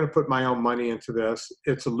not going to put my own money into this.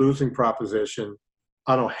 It's a losing proposition.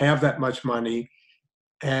 I don't have that much money.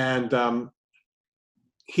 And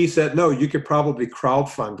he said, no, you could probably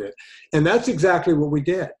crowdfund it. And that's exactly what we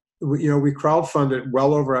did. We crowdfunded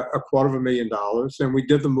well over $250,000, and we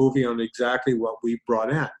did the movie on exactly what we brought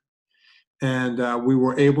in. And we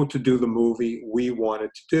were able to do the movie we wanted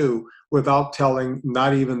to do without telling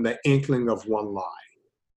not even the inkling of one lie.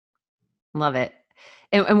 Love it.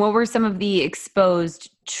 And what were some of the exposed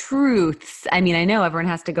truths? I mean, I know everyone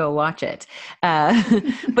has to go watch it,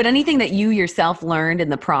 but anything that you yourself learned in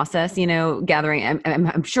the process, gathering,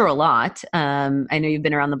 I'm sure a lot. I know you've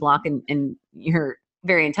been around the block and you're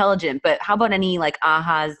very intelligent, but how about any like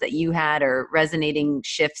ahas that you had, or resonating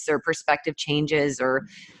shifts or perspective changes, or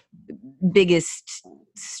biggest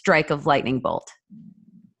strike of lightning bolt?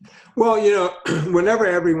 Well, whenever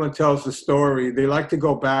everyone tells the story, they like to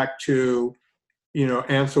go back to,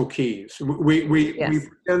 Ansel Keys. We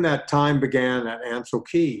pretend that time began at Ansel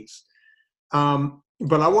Keys.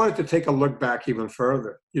 But I wanted to take a look back even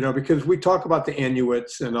further, because we talk about the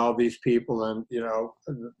Inuits and all these people and,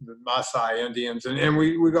 the Maasai Indians. And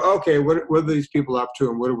we go, okay, what are these people up to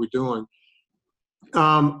and what are we doing?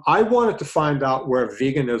 I wanted to find out where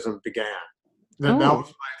veganism began. That was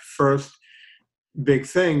my first big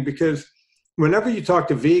thing, because whenever you talk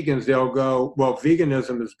to vegans, they'll go, well,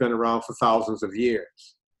 veganism has been around for thousands of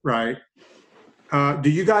years, right? Do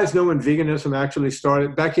you guys know when veganism actually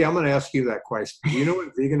started? Becky, I'm going to ask you that question. Do you know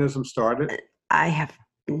when veganism started? I have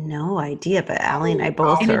no idea, but Allie and I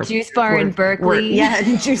both in a juice bar in Berkeley. Yeah,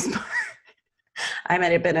 in a juice bar. I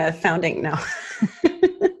might have been a founding. No.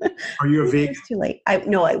 Are you a vegan? It's too late. I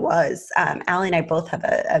was. Allie and I both have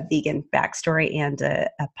a vegan backstory and a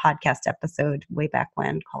podcast episode way back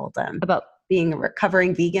when called about being a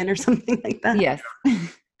recovering vegan or something like that. Yes.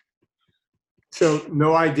 So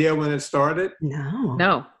no idea when it started?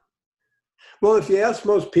 No. Well, if you ask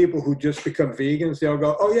most people who just become vegans, they'll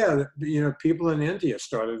go, oh, yeah, people in India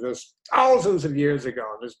started this thousands of years ago.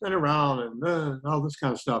 It's been around and all this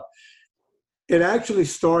kind of stuff. It actually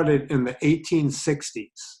started in the 1860s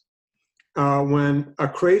when a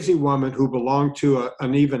crazy woman who belonged to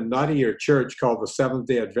an even nuttier church called the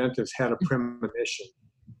Seventh-day Adventists had a premonition.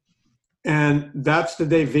 And that's the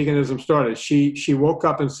day veganism started. She woke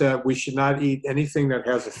up and said, we should not eat anything that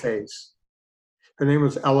has a face. Her name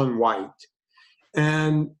was Ellen White.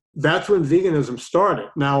 And that's when veganism started.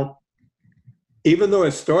 Now, even though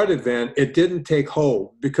it started then, it didn't take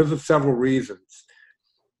hold because of several reasons.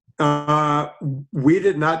 We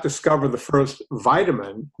did not discover the first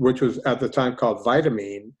vitamin, which was at the time called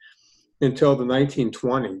vitamine, until the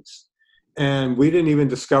 1920s. And we didn't even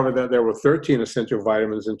discover that there were 13 essential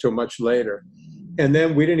vitamins until much later. And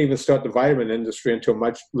then we didn't even start the vitamin industry until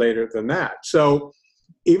much later than that. So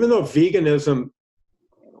even though veganism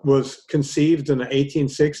was conceived in the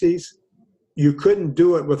 1860s, you couldn't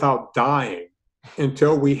do it without dying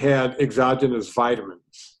until we had exogenous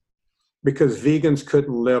vitamins, because vegans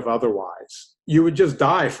couldn't live otherwise. You would just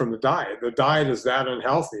die from the diet. The diet is that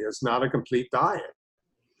unhealthy. It's not a complete diet.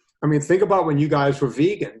 I mean, think about when you guys were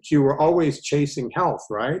vegans. You were always chasing health,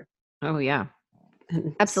 right? Oh, yeah.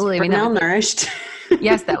 Absolutely. I mean, malnourished.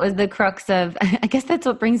 Yes, that was the crux of, I guess that's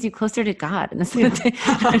what brings you closer to God. In this what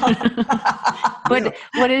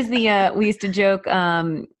is the, we used to joke,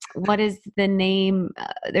 what is the name?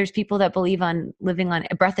 There's people that believe on living on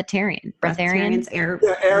breatharian. Breatharians.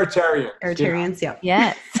 Aeritarians. Aeritarians, yeah.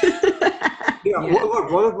 Yes. Yeah. Well,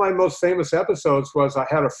 look, one of my most famous episodes was I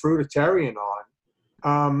had a fruitarian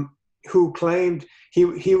on who claimed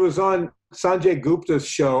he was on Sanjay Gupta's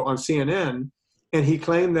show on CNN, and he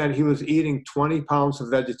claimed that he was eating 20 pounds of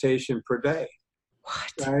vegetation per day.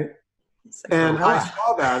 What? Right? And I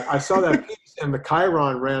saw that piece, and the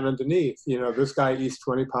chyron ran underneath. You know, this guy eats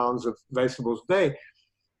 20 pounds of vegetables a day.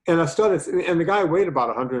 And and the guy weighed about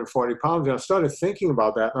 140 pounds, and I started thinking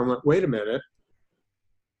about that, and I went, wait a minute.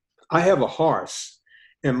 I have a horse,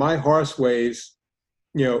 and my horse weighs,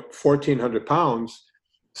 1,400 pounds.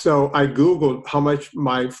 So I Googled how much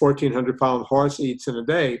my 1,400-pound horse eats in a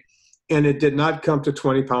day, and it did not come to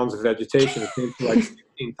 20 pounds of vegetation. It came to like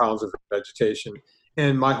 16 pounds of vegetation.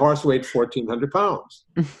 And my horse weighed 1,400 pounds.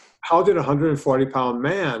 How did a 140-pound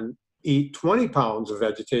man eat 20 pounds of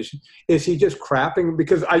vegetation? Is he just crapping?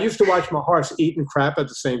 Because I used to watch my horse eat and crap at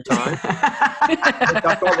the same time. I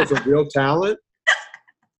thought it was a real talent.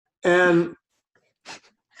 And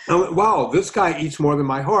I went, wow, this guy eats more than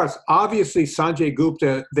my horse. Obviously, Sanjay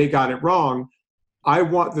Gupta, they got it wrong. I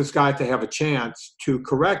want this guy to have a chance to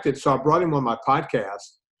correct it. So I brought him on my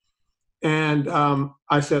podcast. And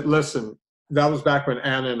I said, listen, that was back when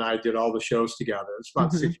Anna and I did all the shows together. It's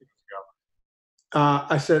about 6 years ago.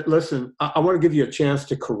 I said, listen, I want to give you a chance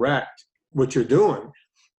to correct what you're doing.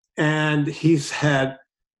 And he said,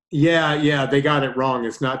 yeah, they got it wrong.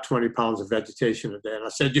 It's not 20 pounds of vegetation a day. And I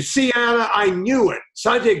said, you see, Anna, I knew it.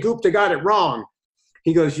 Sanjay Gupta got it wrong.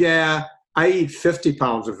 He goes, yeah, I eat 50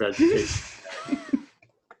 pounds of vegetation.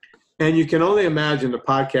 And you can only imagine the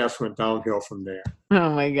podcast went downhill from there.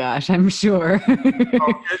 Oh my gosh, I'm sure.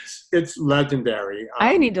 It's legendary.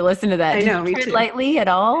 I need to listen to that. I know, Did me you tread too. lightly at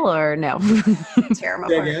all, or no? Tear 'em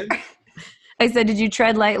Say apart. again? I said, did you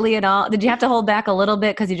tread lightly at all? Did you have to hold back a little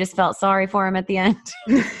bit because you just felt sorry for him at the end?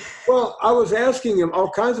 Well, I was asking him all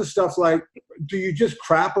kinds of stuff like, do you just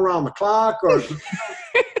crap around the clock? Or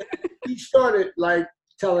he started like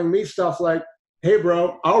telling me stuff like, hey,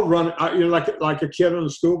 bro, I'll run, like a kid on the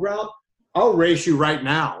school ground. I'll race you right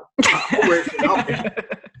now. I'll race you out there.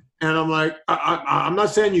 And I'm like, I'm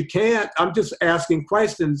not saying you can't. I'm just asking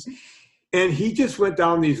questions. And he just went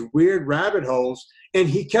down these weird rabbit holes. And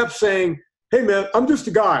he kept saying, hey, man, I'm just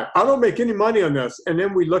a guy. I don't make any money on this. And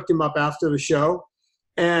then we looked him up after the show.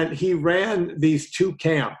 And he ran these two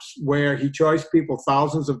camps where he charged people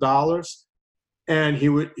thousands of dollars. And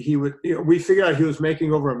we figured out he was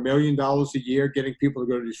making over $1 million a year getting people to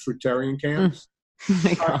go to these fruitarian camps.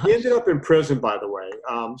 He ended up in prison, by the way.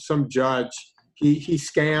 Some judge, he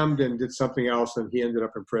scammed and did something else, and he ended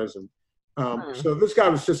up in prison. So this guy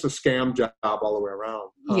was just a scam job all the way around.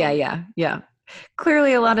 Yeah.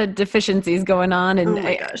 Clearly a lot of deficiencies going on. And Oh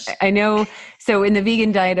my gosh. I know, so in the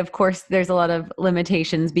vegan diet, of course, there's a lot of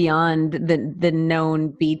limitations beyond the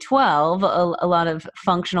known B12, a lot of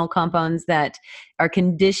functional compounds that are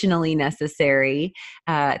conditionally necessary,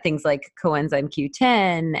 things like coenzyme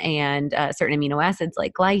Q10 and certain amino acids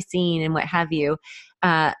like glycine and what have you.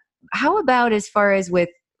 How about as far as with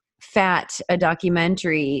Fat, a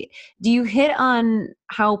documentary, do you hit on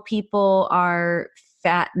how people are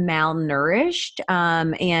fat malnourished?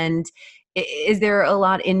 And is there a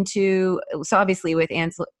lot into, so obviously with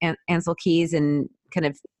Ansel Keys and kind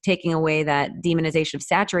of taking away that demonization of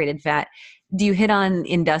saturated fat, do you hit on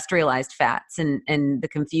industrialized fats and the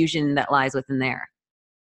confusion that lies within there?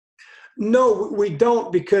 No, we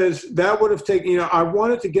don't, because that would have taken, I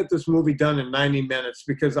wanted to get this movie done in 90 minutes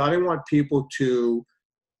because I didn't want people to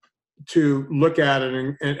look at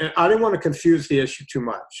it and I didn't want to confuse the issue too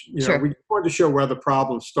much. Sure. We wanted to show where the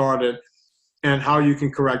problem started and how you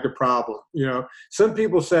can correct the problem. Some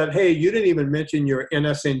people said, hey, you didn't even mention your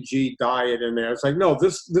NSNG diet in there. It's like, no,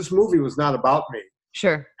 this movie was not about me.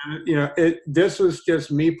 Sure. And, this was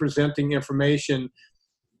just me presenting information,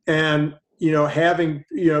 and having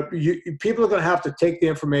people are going to have to take the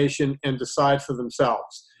information and decide for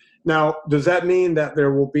themselves. Now, does that mean that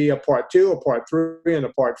there will be a part 2, a part 3, and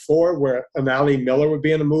a part 4 where an Ali Miller would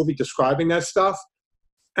be in a movie describing that stuff?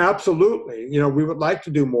 Absolutely. We would like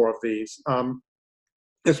to do more of these,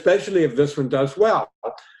 especially if this one does well.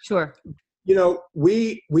 Sure.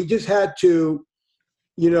 We just had to,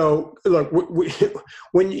 look,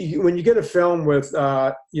 when you get a film with,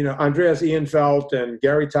 Andreas Eenfeldt and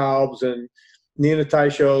Gary Taubes and Nina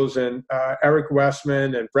Teicholz and Eric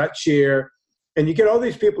Westman and Brett Shear, and you get all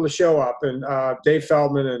these people to show up, and Dave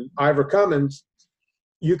Feldman and Ivor Cummins,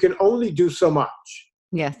 you can only do so much.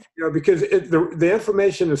 Yes. Because the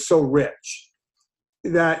information is so rich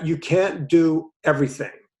that you can't do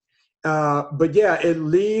everything. But yeah, it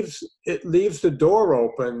leaves the door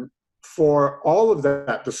open for all of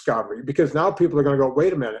that discovery, because now people are going to go,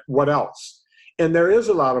 wait a minute, what else? And there is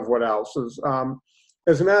a lot of what else's.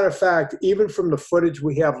 As a matter of fact, even from the footage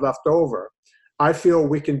we have left over, I feel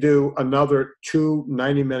we can do another 2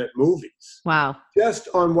 90-minute movies. Wow. Just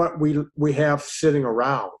on what we have sitting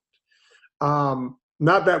around.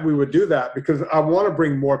 Not that we would do that, because I want to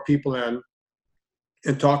bring more people in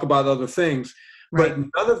and talk about other things. Right. But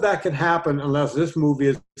none of that can happen unless this movie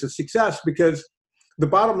is a success, because the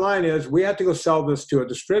bottom line is we have to go sell this to a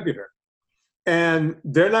distributor. And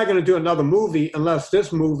they're not going to do another movie unless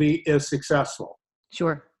this movie is successful.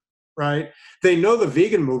 Sure. Right? They know the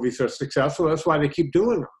vegan movies are successful. That's why they keep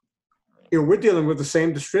doing them. We're dealing with the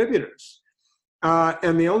same distributors.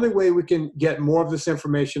 And the only way we can get more of this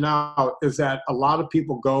information out is that a lot of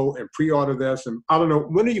people go and pre-order this. And I don't know,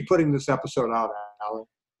 when are you putting this episode out, Alan?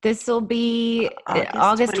 This will be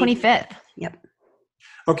August 25th. Yep.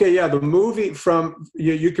 Okay, yeah, the movie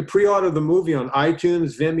you could pre-order the movie on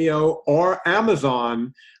iTunes, Vimeo, or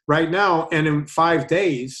Amazon right now, and in 5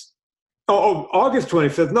 days. August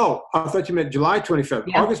 25th. No, I thought you meant July 25th.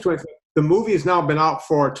 Yeah. August 25th. The movie has now been out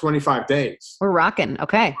for 25 days. We're rocking.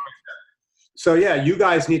 Okay. So yeah, you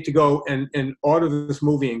guys need to go and order this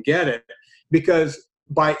movie and get it, because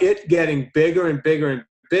by it getting bigger and bigger and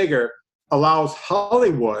bigger allows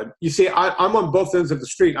Hollywood. You see, I'm on both ends of the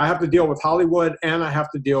street. I have to deal with Hollywood and I have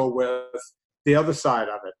to deal with the other side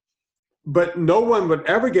of it. But no one would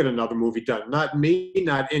ever get another movie done. Not me,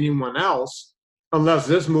 not anyone else, unless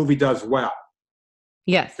this movie does well.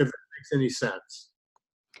 Yes. If that makes any sense.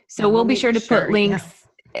 So we'll be sure to put links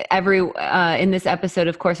in this episode.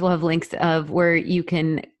 Of course, we'll have links of where you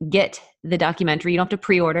can get the documentary. You don't have to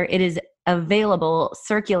pre-order. It is available,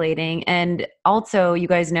 circulating. And also, you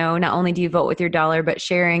guys know, not only do you vote with your dollar, but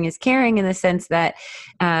sharing is caring, in the sense that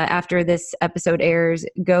after this episode airs,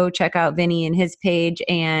 go check out Vinny and his page,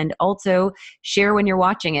 and also share when you're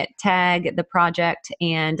watching it. Tag the project,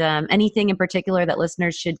 and anything in particular that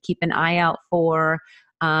listeners should keep an eye out for,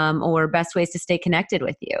 or best ways to stay connected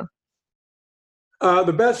with you.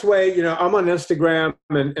 The best way, I'm on Instagram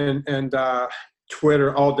and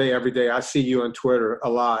Twitter all day, every day. I see you on Twitter a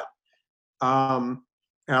lot,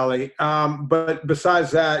 Ali. But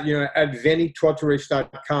besides that, at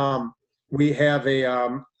VinnyTortorich.com, we have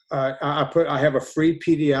I have a free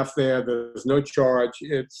PDF there. There's no charge.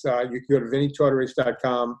 It's you can go to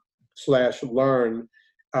VinnyTortorich.com/learn,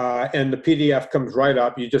 and the PDF comes right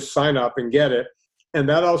up. You just sign up and get it, and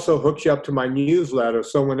that also hooks you up to my newsletter.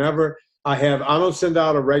 So whenever I don't send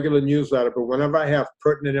out a regular newsletter, but whenever I have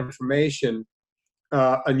pertinent information,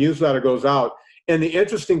 a newsletter goes out. And the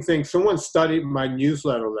interesting thing, someone studied my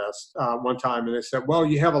newsletter list one time, and they said, well,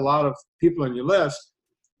 you have a lot of people on your list,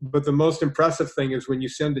 but the most impressive thing is when you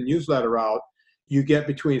send a newsletter out, you get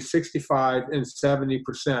between 65 and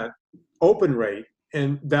 70% open rate.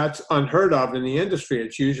 And that's unheard of in the industry.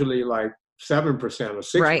 It's usually like 7% or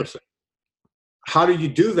 6%. Right. How do you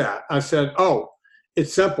do that? I said,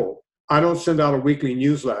 it's simple. I don't send out a weekly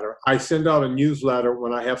newsletter. I send out a newsletter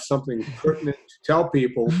when I have something pertinent to tell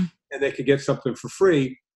people, and they could get something for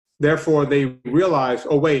free. Therefore, they realize,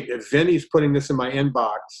 wait, if Vinny's putting this in my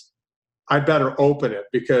inbox, I better open it,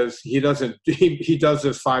 because he does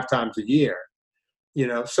this 5 times a year.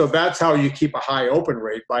 So that's how you keep a high open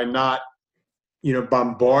rate, by not,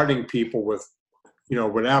 bombarding people with,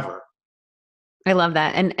 whatever. I love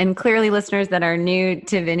that. And clearly, listeners that are new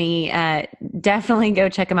to Vinny, definitely go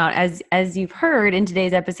check him out. As you've heard in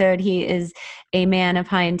today's episode, he is a man of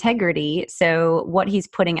high integrity. So what he's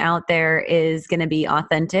putting out there is going to be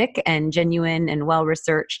authentic and genuine and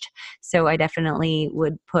well-researched. So I definitely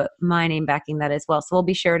would put my name backing that as well. So we'll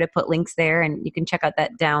be sure to put links there, and you can check out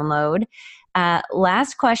that download.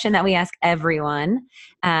 Last question that we ask everyone.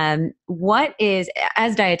 What is,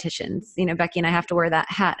 as dietitians, Becky and I have to wear that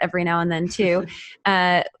hat every now and then too.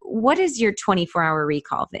 What is your 24-hour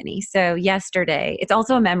recall, Vinny? So yesterday, it's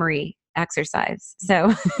also a memory exercise.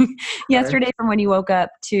 So yesterday from when you woke up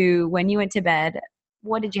to when you went to bed,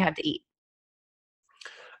 what did you have to eat?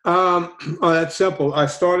 That's simple. I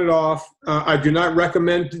started off, I do not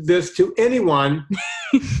recommend this to anyone.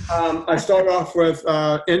 I started off with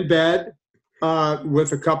in bed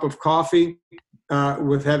with a cup of coffee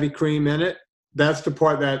with heavy cream in it. That's the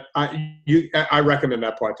part that I recommend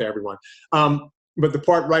that part to everyone. But the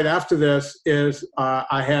part right after this is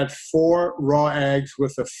I had 4 raw eggs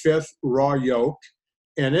with a 5th raw yolk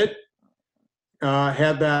in it.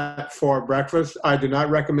 Had that for breakfast. I do not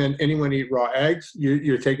recommend anyone eat raw eggs.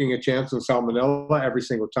 You're taking a chance on salmonella every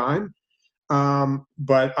single time.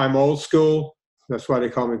 But I'm old school. That's why they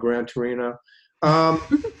call me Gran Torino.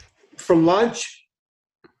 For lunch,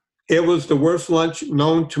 it was the worst lunch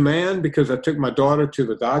known to man because I took my daughter to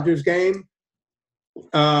the Dodgers game.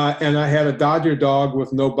 And I had a Dodger dog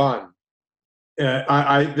with no bun.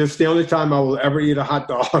 This is the only time I will ever eat a hot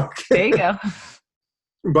dog. There you go.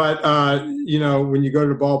 But, when you go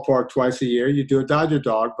to the ballpark twice a year, you do a Dodger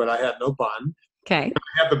dog, but I had no bun. Okay.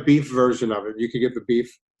 I have the beef version of it. You could get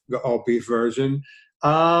the all beef version.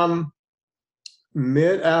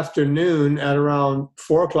 Mid-afternoon at around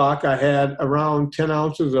 4 o'clock, I had around 10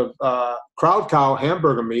 ounces of Crowd Cow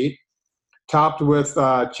hamburger meat topped with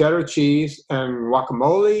cheddar cheese and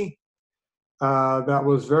guacamole. That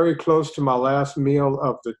was very close to my last meal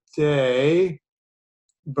of the day.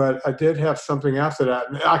 But I did have something after that.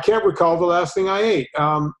 I can't recall the last thing I ate.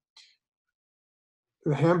 The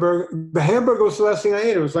hamburger was the last thing I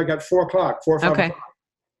ate. It was like at 4 o'clock, 4 or 5 o'clock.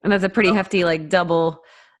 And that's a pretty hefty, like double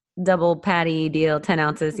patty deal, 10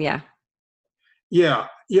 ounces. Yeah. Yeah.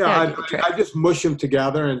 I just mush them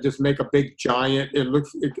together and just make a big giant.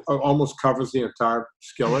 It almost covers the entire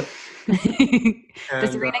skillet.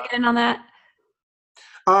 Does Serena get in on that?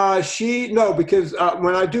 Because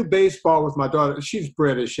when I do baseball with my daughter, she's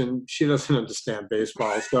British and she doesn't understand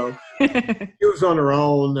baseball. So she was on her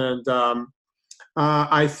own. And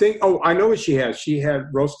I think, I know what she had. She had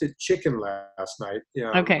roasted chicken last night.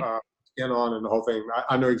 Okay. Skin on and the whole thing.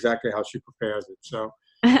 I know exactly how she prepares it. So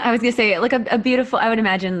I was going to say, like a beautiful, I would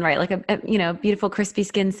imagine, right, like a beautiful crispy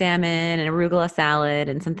skinned salmon and arugula salad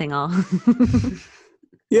and something all.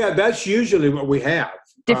 Yeah, that's usually what we have.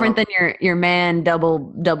 Different than your man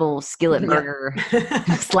double skillet burger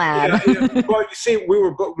slab. Yeah. Well, you see,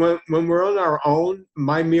 when we're on our own,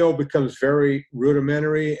 my meal becomes very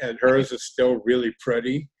rudimentary, and hers is still really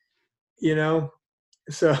pretty.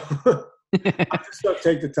 So I just don't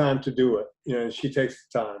take the time to do it. She takes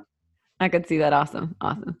the time. I could see that. Awesome.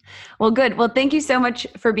 Well, good. Well, thank you so much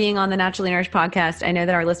for being on the Naturally Nourished podcast. I know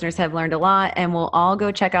that our listeners have learned a lot, and we'll all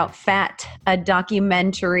go check out Fat, a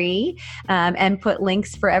documentary, and put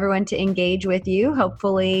links for everyone to engage with you.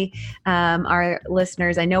 Hopefully, our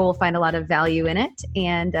listeners, I know, will find a lot of value in it,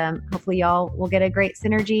 and hopefully y'all will get a great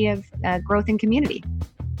synergy of growth and community.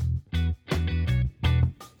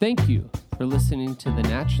 Thank you for listening to the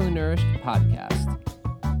Naturally Nourished podcast.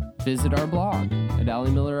 Visit our blog at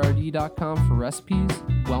AllieMillerRD.com for recipes,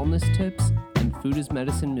 wellness tips, and food as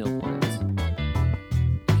medicine meal plans.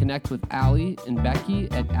 Connect with Allie and Becky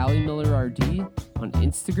at AllieMillerRD on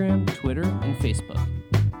Instagram, Twitter, and Facebook.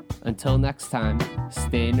 Until next time,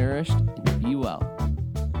 stay nourished and be well.